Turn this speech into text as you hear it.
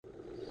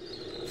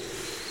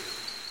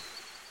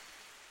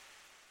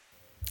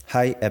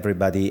Hi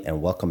everybody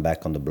and welcome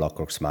back on the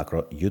BlockWorks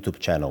Macro YouTube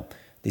channel.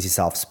 This is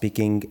Alf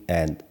speaking,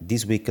 and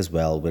this week as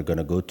well we're going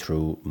to go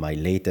through my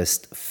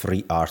latest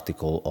free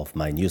article of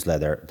my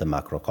newsletter, The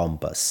Macro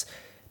Compass.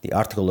 The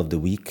article of the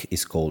week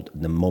is called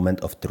The Moment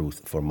of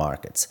Truth for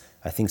Markets.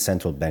 I think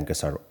central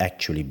bankers are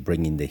actually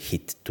bringing the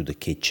heat to the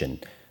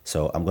kitchen.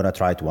 So I'm going to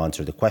try to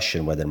answer the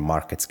question whether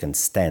markets can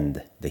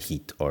stand the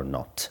heat or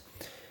not.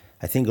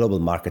 I think global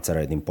markets are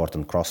at an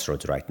important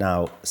crossroads right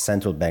now.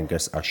 Central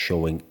bankers are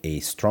showing a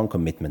strong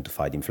commitment to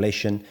fight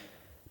inflation.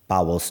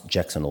 Powell's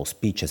Jackson Hole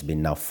speech has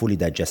been now fully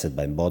digested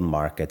by bond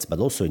markets, but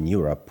also in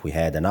Europe, we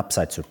had an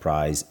upside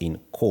surprise in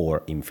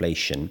core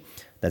inflation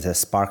that has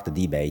sparked a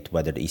debate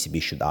whether the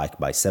ECB should hike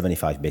by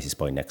 75 basis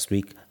points next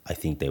week. I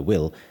think they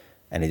will.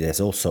 And it has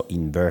also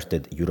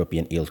inverted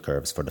European yield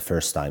curves for the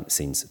first time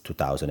since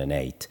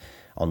 2008.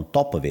 On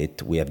top of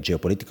it, we have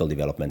geopolitical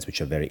developments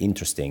which are very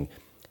interesting.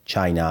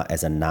 China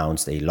has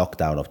announced a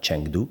lockdown of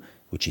Chengdu,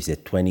 which is a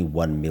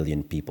 21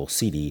 million people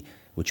city,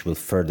 which will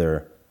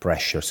further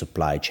pressure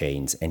supply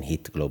chains and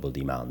hit global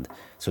demand.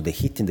 So the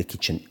heat in the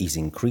kitchen is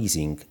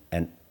increasing,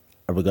 and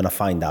we're going to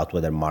find out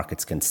whether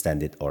markets can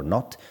stand it or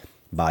not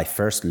by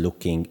first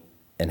looking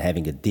and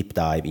having a deep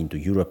dive into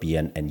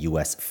European and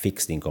US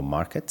fixed income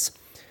markets,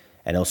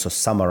 and also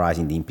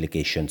summarizing the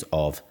implications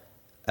of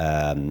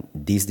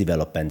these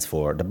developments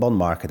for the bond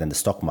market and the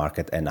stock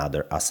market and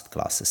other asset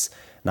classes.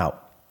 Now,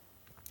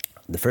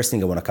 the first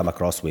thing I want to come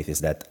across with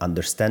is that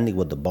understanding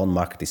what the bond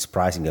market is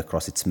pricing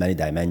across its many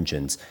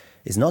dimensions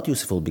is not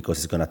useful because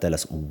it's going to tell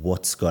us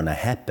what's going to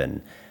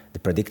happen. The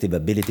predictive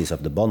abilities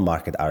of the bond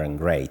market aren't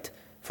great.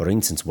 For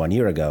instance, 1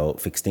 year ago,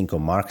 fixed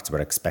income markets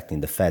were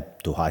expecting the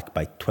Fed to hike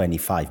by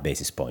 25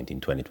 basis points in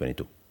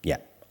 2022. Yeah,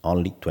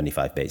 only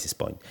 25 basis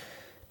points.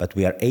 But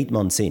we are 8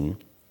 months in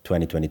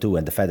 2022,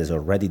 and the Fed has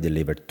already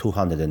delivered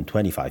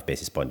 225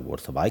 basis points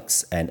worth of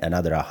hikes, and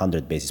another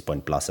 100 basis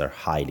point plus are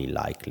highly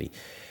likely.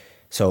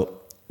 So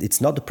it's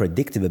not the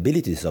predictive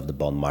abilities of the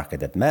bond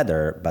market that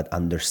matter, but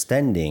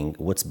understanding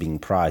what's being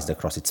priced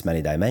across its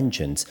many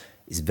dimensions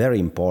is very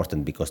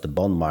important, because the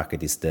bond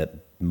market is the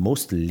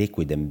most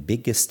liquid and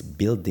biggest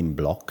building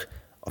block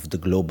of the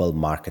global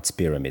markets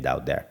pyramid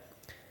out there.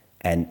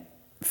 And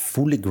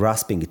fully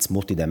grasping its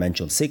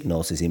multidimensional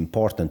signals is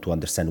important to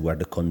understand where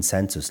the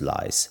consensus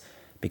lies,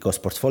 because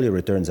portfolio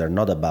returns are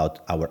not about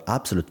our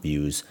absolute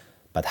views,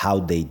 but how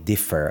they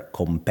differ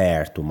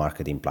compared to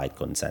market implied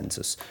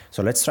consensus.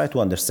 So let's try to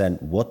understand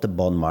what the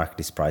bond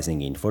market is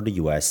pricing in for the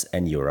US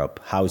and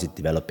Europe, how is it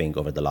developing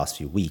over the last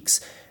few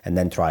weeks, and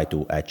then try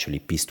to actually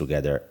piece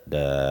together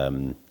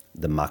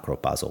the macro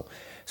puzzle.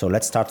 So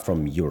let's start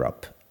from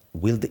Europe.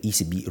 Will the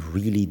ECB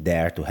really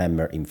dare to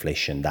hammer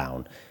inflation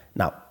down?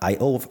 Now, I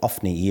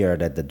often hear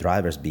that the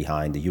drivers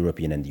behind the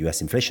European and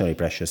US inflationary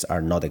pressures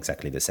are not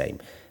exactly the same.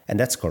 And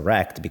that's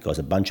correct, because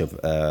a bunch of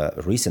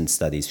recent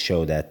studies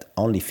show that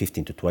only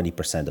 15 to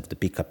 20% of the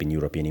pickup in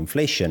European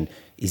inflation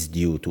is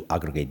due to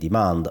aggregate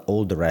demand.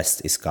 All the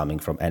rest is coming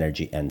from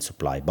energy and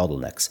supply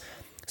bottlenecks.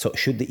 So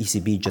should the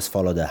ECB just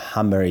follow the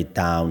hammer it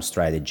down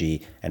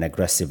strategy and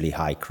aggressively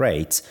hike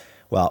rates?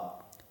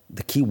 Well,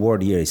 the key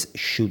word here is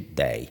should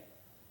they.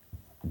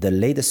 The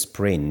latest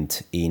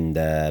print in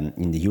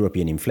the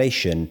European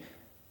inflation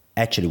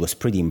actually was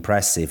pretty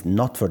impressive,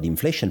 not for the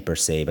inflation per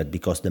se, but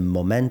because the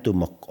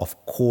momentum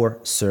of core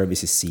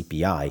services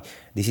CPI,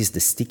 this is the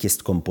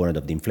stickiest component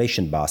of the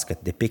inflation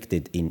basket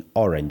depicted in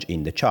orange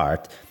in the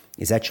chart,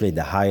 is actually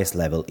the highest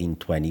level in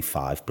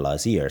 25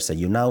 plus years. And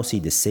you now see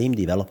the same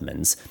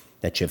developments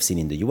that you have seen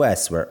in the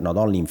US, where not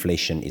only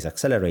inflation is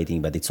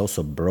accelerating, but it's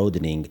also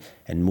broadening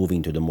and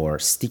moving to the more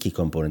sticky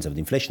components of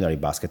the inflationary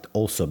basket,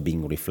 also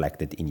being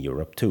reflected in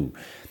Europe too.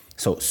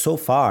 So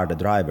far, the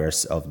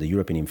drivers of the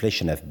European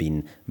inflation have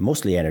been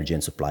mostly energy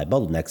and supply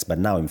bottlenecks, but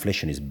now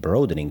inflation is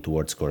broadening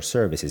towards core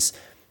services.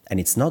 And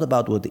it's not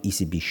about what the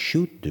ECB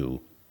should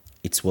do,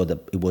 it's what the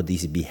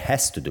ECB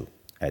has to do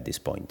at this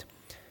point.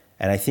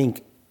 And I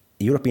think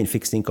European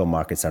fixed income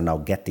markets are now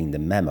getting the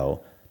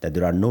memo that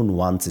there are no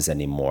nuances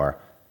anymore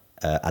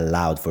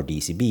allowed for the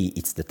ECB.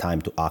 It's the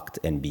time to act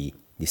and be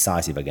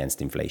decisive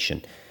against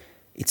inflation.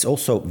 It's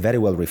also very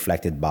well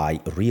reflected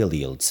by real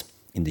yields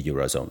in the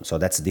Eurozone. So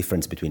that's the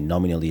difference between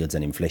nominal yields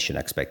and inflation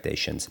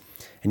expectations.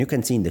 And you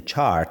can see in the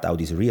chart how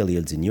these real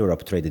yields in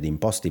Europe traded in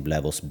positive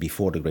levels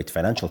before the great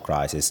financial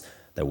crisis.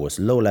 There was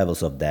low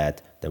levels of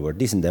debt, there were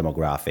decent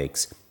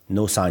demographics,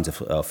 no signs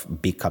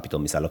of big capital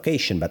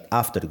misallocation. But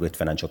after the great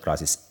financial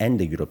crisis and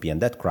the European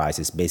debt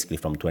crisis, basically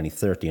from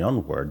 2013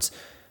 onwards,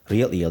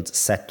 real yields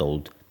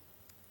settled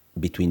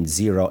between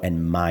 0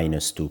 and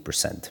minus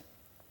 2%.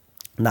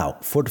 Now,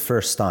 for the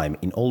first time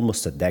in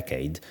almost a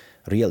decade,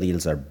 real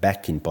yields are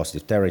back in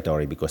positive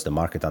territory, because the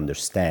market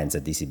understands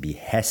that the ECB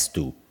has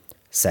to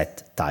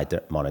set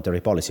tighter monetary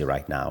policy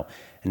right now.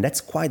 And that's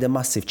quite a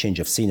massive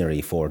change of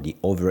scenery for the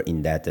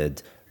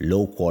over-indebted,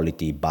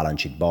 low-quality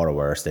balance sheet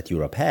borrowers that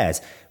Europe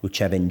has, which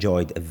have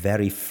enjoyed a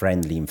very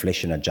friendly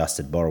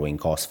inflation-adjusted borrowing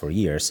cost for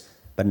years,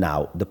 but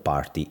now the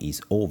party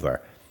is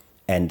over.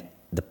 And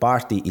the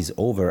party is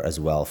over as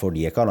well for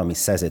the economy,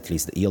 says at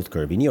least the yield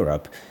curve in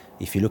Europe.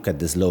 If you look at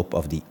the slope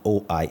of the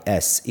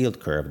OIS yield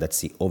curve,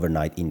 that's the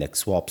overnight index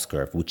swaps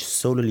curve, which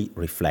solely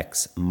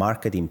reflects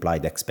market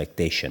implied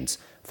expectations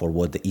for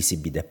what the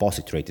ECB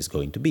deposit rate is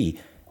going to be,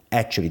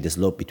 actually the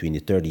slope between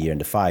the 30-year and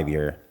the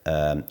 5-year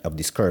of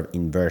this curve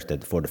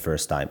inverted for the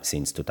first time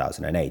since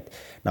 2008.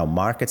 Now,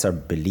 markets are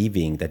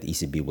believing that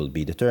ECB will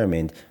be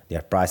determined. They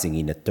are pricing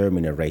in a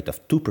terminal rate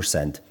of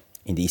 2%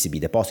 in the ECB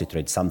deposit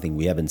rate, something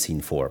we haven't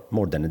seen for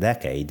more than a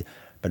decade.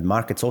 But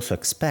markets also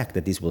expect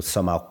that this will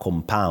somehow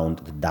compound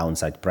the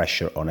downside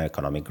pressure on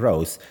economic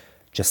growth.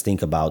 Just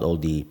think about all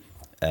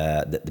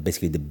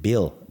basically the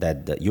bill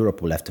that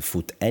Europe will have to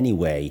foot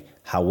anyway,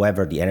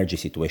 however the energy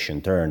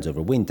situation turns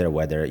over winter,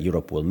 whether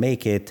Europe will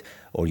make it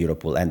or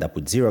Europe will end up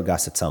with zero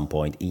gas at some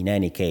point. In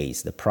any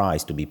case, the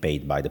price to be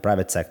paid by the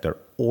private sector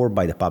or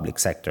by the public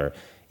sector,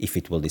 if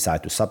it will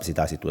decide to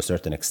subsidize it to a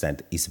certain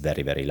extent, is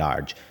very, very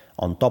large.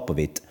 On top of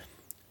it,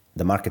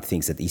 the market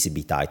thinks that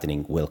ECB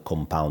tightening will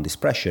compound this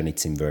pressure and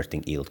it's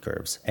inverting yield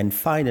curves. And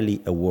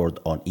finally, a word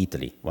on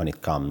Italy when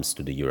it comes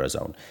to the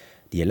Eurozone.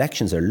 The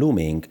elections are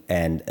looming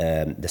and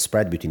the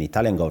spread between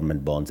Italian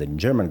government bonds and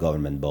German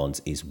government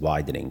bonds is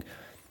widening.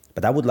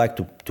 But I would like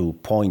to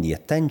point the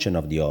attention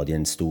of the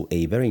audience to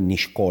a very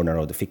niche corner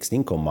of the fixed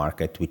income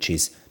market, which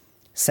is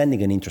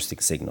sending an interesting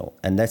signal,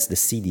 and that's the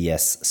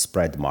CDS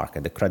spread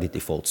market, the credit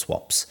default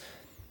swaps.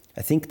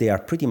 I think they are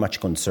pretty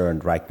much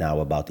concerned right now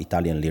about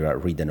Italian lira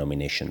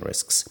redenomination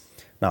risks.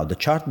 Now, the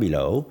chart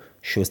below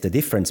shows the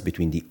difference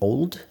between the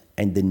old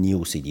and the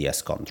new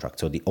CDS contract.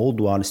 So the old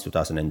one is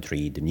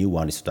 2003, the new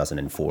one is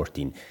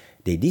 2014.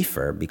 They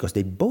differ because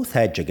they both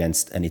hedge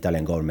against an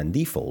Italian government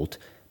default,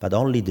 but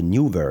only the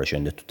new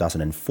version, the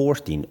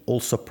 2014,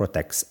 also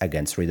protects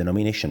against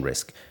redenomination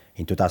risk.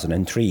 In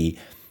 2003,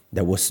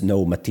 there was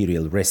no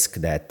material risk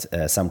that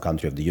some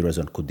country of the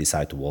Eurozone could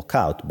decide to walk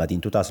out. But in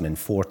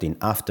 2014,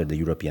 after the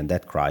European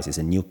debt crisis,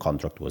 a new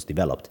contract was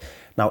developed.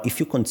 Now,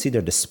 if you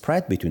consider the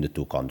spread between the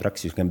two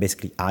contracts, you can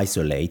basically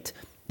isolate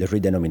the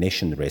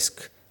redenomination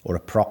risk or a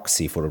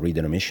proxy for a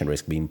redenomination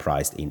risk being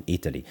priced in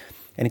Italy.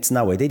 And it's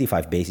now at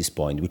 85 basis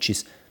points, which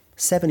is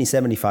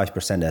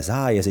 75% as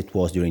high as it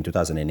was during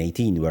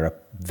 2018, where a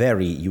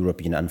very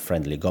European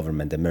unfriendly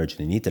government emerged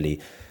in Italy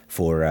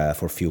for a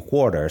few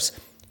quarters.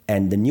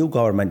 And the new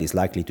government is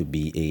likely to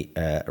be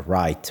a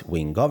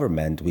right-wing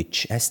government,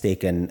 which has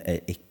taken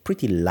a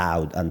pretty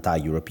loud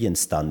anti-European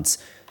stance,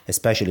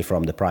 especially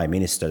from the prime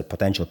minister,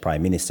 potential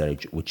prime minister,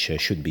 which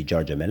should be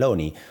Giorgia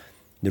Meloni.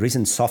 The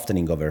recent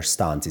softening of her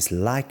stance is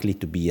likely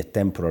to be a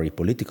temporary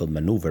political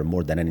maneuver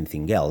more than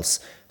anything else.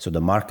 So the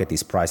market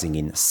is pricing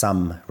in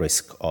some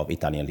risk of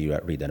Italian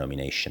lira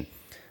redenomination.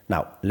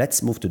 Now,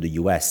 let's move to the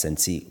US and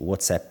see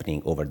what's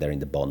happening over there in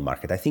the bond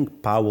market. I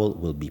think Powell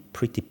will be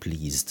pretty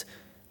pleased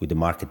with the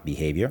market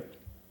behavior.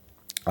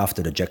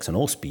 After the Jackson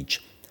Hole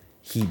speech,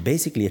 he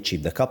basically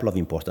achieved a couple of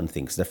important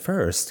things. The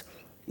first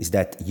is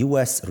that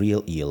US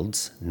real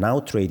yields now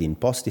trade in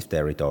positive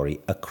territory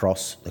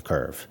across the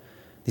curve.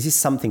 This is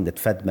something that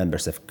Fed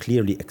members have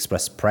clearly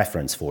expressed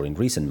preference for in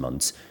recent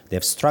months. They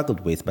have struggled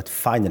with, but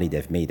finally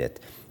they've made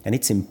it. And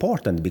it's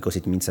important because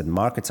it means that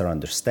markets are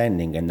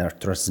understanding and are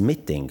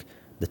transmitting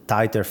the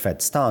tighter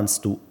Fed stance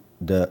to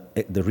the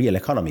real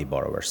economy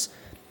borrowers.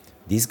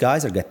 These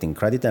guys are getting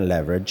credit and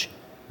leverage,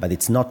 but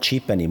it's not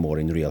cheap anymore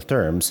in real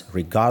terms,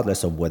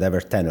 regardless of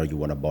whatever tenor you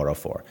want to borrow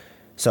for.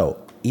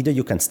 So either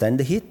you can stand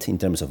the hit in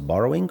terms of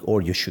borrowing,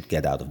 or you should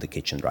get out of the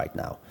kitchen right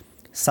now.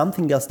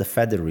 Something else the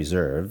Federal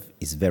Reserve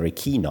is very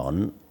keen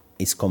on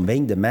is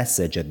conveying the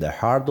message that the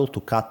hurdle to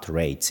cut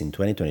rates in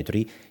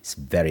 2023 is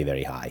very,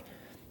 very high.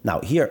 Now,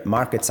 here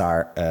markets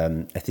are,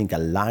 I think,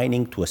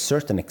 aligning to a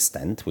certain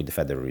extent with the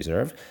Federal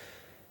Reserve.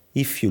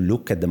 If you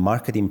look at the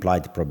market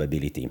implied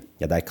probability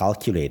that I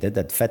calculated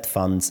that Fed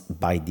funds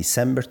by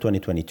December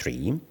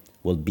 2023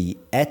 will be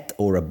at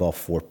or above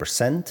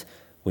 4%,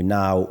 we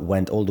now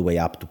went all the way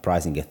up to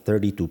pricing a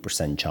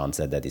 32% chance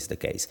that that is the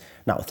case.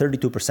 Now,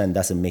 32%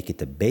 doesn't make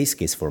it a base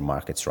case for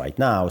markets right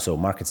now, so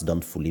markets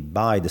don't fully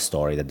buy the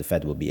story that the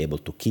Fed will be able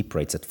to keep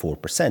rates at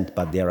 4%,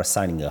 but they are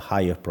assigning a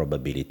higher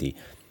probability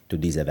to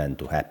this event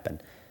to happen.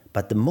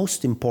 But the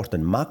most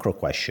important macro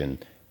question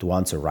to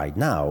answer right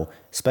now,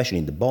 especially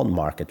in the bond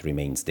market,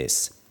 remains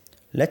this.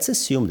 Let's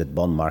assume that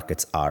bond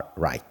markets are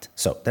right.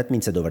 So that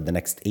means that over the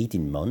next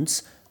 18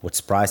 months,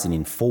 what's priced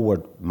in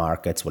forward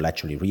markets will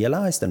actually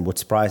realize, and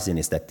what's priced in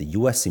is that the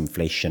US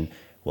inflation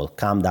will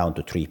come down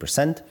to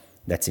 3%.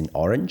 That's in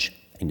orange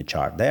in the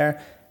chart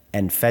there.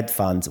 And Fed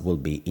funds will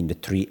be in the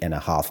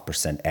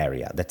 3.5%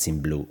 area. That's in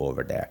blue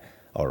over there.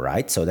 All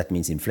right, so that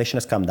means inflation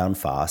has come down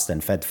fast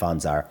and Fed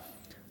funds are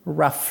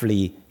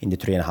roughly in the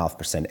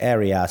 3.5%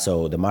 area.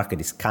 So the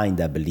market is kind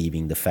of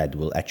believing the Fed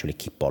will actually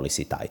keep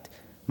policy tight.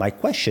 My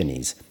question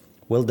is,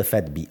 will the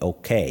Fed be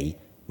okay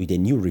with a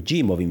new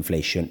regime of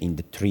inflation in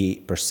the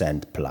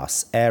 3%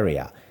 plus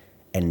area?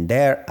 And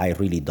there, I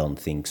really don't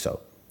think so.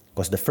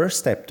 Because the first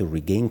step to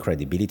regain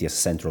credibility as a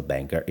central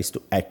banker is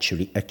to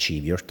actually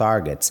achieve your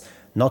targets,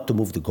 not to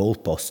move the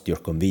goalpost to your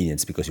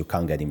convenience because you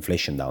can't get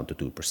inflation down to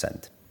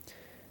 2%.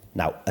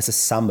 Now, as a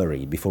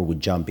summary, before we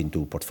jump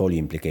into portfolio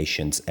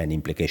implications and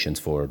implications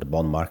for the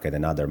bond market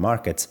and other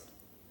markets,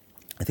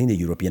 I think the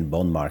European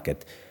bond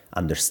market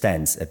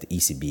understands that the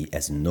ECB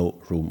has no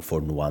room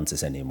for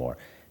nuances anymore.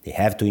 They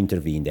have to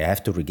intervene, they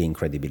have to regain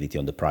credibility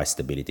on the price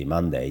stability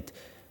mandate.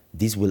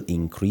 This will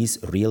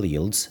increase real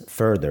yields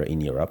further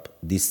in Europe.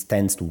 This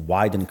tends to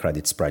widen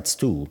credit spreads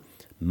too,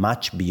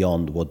 much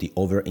beyond what the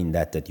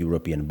over-indebted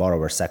European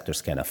borrower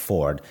sectors can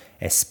afford,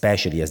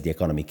 especially as the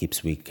economy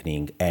keeps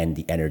weakening and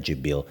the energy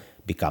bill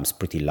becomes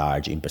pretty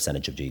large in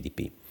percentage of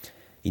GDP.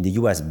 In the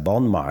US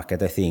bond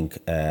market, I think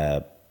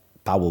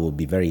Powell will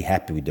be very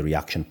happy with the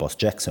reaction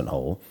post-Jackson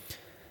Hole.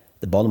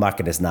 The bond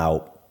market is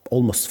now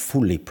almost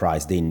fully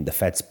priced in the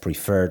Fed's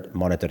preferred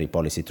monetary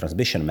policy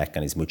transmission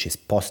mechanism, which is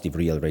positive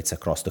real rates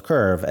across the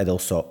curve, and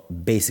also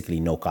basically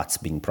no cuts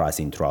being priced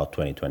in throughout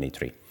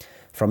 2023.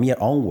 From here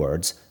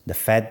onwards, the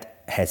Fed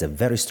has a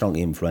very strong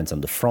influence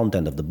on the front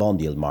end of the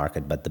bond yield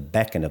market, but the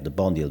back end of the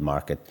bond yield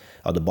market,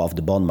 or the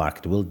bond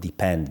market, will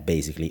depend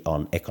basically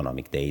on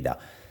economic data.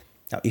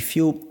 Now, if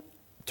you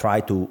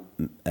try to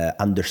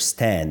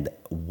understand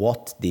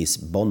what this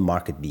bond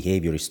market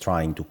behavior is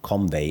trying to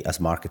convey as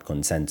market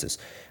consensus,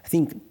 I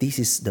think this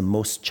is the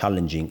most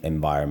challenging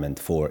environment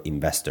for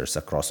investors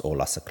across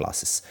all asset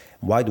classes.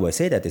 Why do I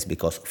say that? Is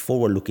because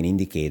forward-looking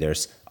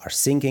indicators are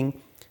sinking.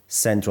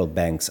 Central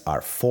banks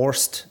are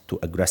forced to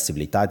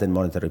aggressively tighten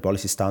monetary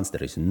policy stance.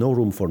 There is no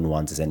room for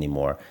nuances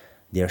anymore.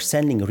 They are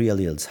sending real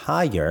yields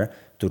higher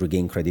to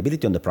regain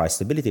credibility on the price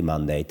stability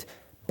mandate,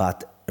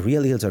 but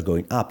real yields are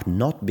going up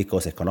not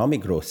because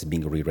economic growth is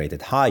being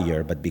re-rated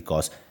higher, but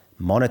because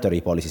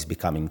monetary policy is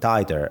becoming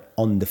tighter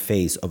on the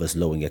face of a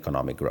slowing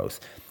economic growth.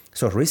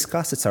 So risk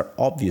assets are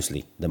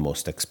obviously the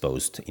most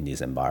exposed in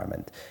this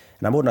environment.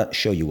 And I'm going to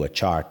show you a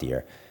chart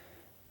here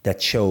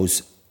that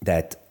shows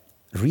that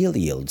real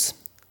yields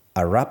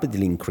are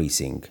rapidly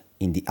increasing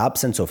in the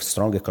absence of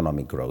strong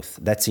economic growth.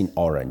 That's in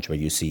orange, where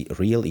you see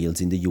real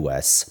yields in the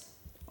US.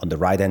 On the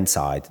right-hand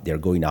side, they're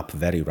going up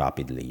very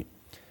rapidly.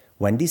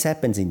 When this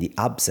happens in the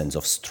absence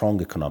of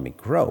strong economic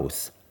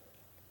growth,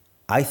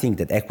 I think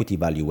that equity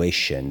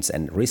valuations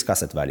and risk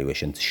asset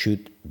valuations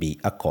should be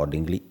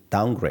accordingly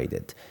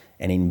downgraded.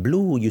 And in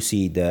blue, you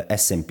see the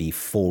S&P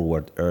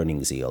forward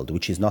earnings yield,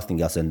 which is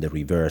nothing else than the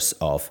reverse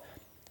of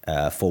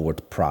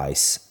forward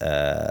price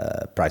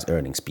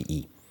earnings,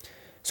 PE.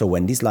 So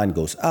when this line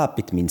goes up,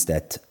 it means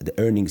that the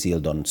earnings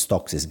yield on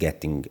stocks is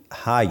getting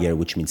higher,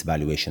 which means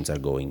valuations are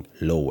going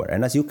lower.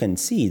 And as you can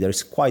see,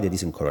 there's quite a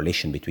decent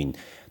correlation between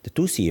the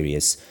two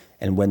series.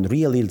 And when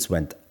real yields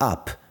went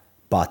up,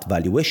 but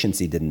valuations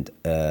didn't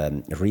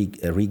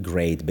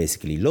regrade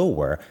basically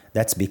lower,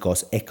 that's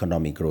because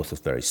economic growth was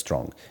very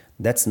strong.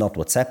 That's not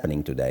what's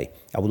happening today.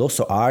 I would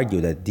also argue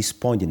that at this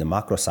point in the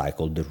macro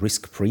cycle, the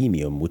risk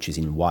premium, which is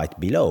in white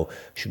below,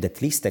 should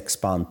at least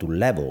expand to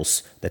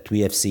levels that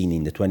we have seen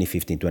in the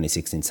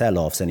 2015-2016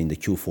 sell-offs and in the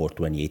Q4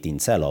 2018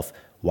 sell-off,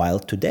 while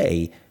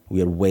today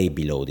we are way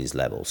below these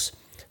levels.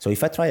 So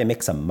if I try and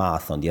make some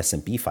math on the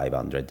S&P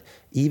 500,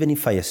 even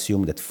if I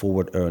assume that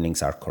forward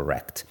earnings are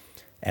correct,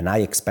 and I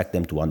expect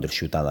them to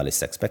undershoot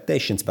analysts'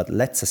 expectations, but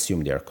let's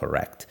assume they are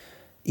correct.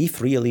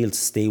 If real yields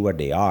stay where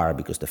they are,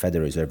 because the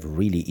Federal Reserve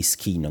really is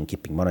keen on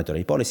keeping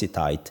monetary policy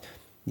tight,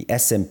 the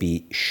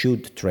S&P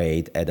should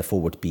trade at a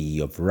forward PE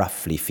of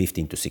roughly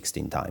 15 to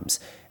 16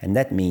 times. And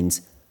that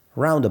means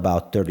round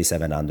about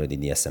 3,700 in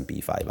the S&P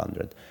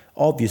 500.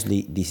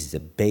 Obviously, this is a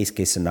base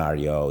case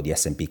scenario. The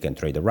S&P can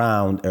trade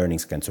around,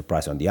 earnings can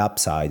surprise on the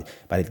upside,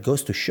 but it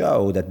goes to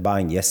show that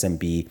buying the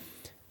S&P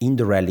in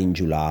the rally in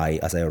July,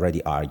 as I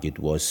already argued,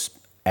 was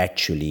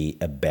actually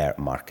a bear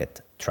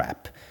market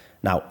trap.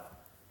 Now,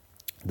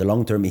 the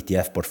long-term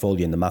ETF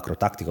portfolio and the macro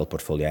tactical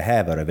portfolio I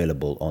have are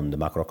available on the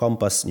Macro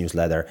Compass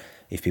newsletter.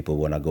 If people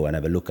want to go and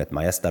have a look at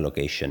my asset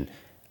allocation,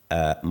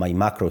 my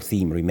macro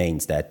theme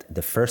remains that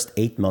the first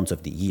 8 months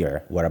of the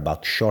year were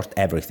about short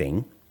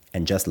everything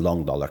and just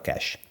long dollar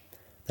cash.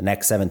 The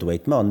next 7 to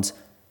 8 months,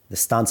 the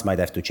stance might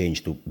have to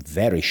change to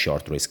very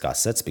short risk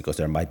assets because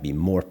there might be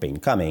more pain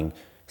coming.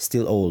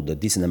 Still hold a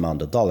decent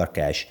amount of dollar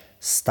cash,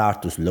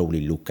 start to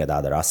slowly look at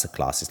other asset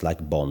classes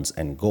like bonds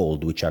and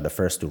gold, which are the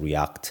first to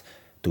react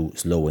to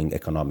slowing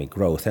economic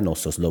growth and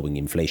also slowing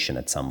inflation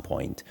at some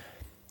point.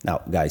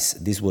 Now, guys,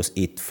 this was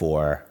it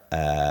for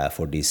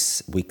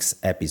this week's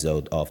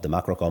episode of the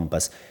Macro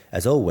Compass.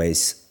 As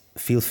always,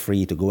 feel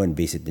free to go and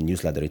visit the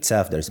newsletter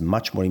itself. There's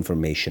much more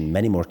information,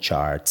 many more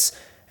charts,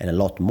 and a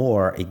lot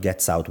more. It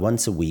gets out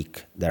once a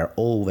week. There are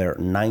over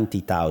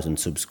 90,000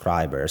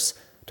 subscribers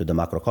to the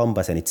Macro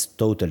Compass, and it's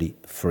totally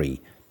free.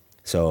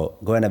 So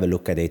go and have a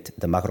look at it,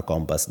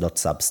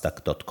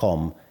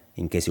 themacrocompass.substack.com,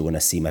 in case you want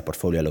to see my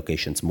portfolio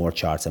allocations, more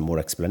charts and more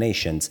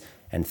explanations.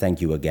 And thank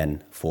you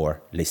again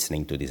for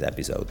listening to this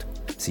episode.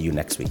 See you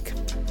next week.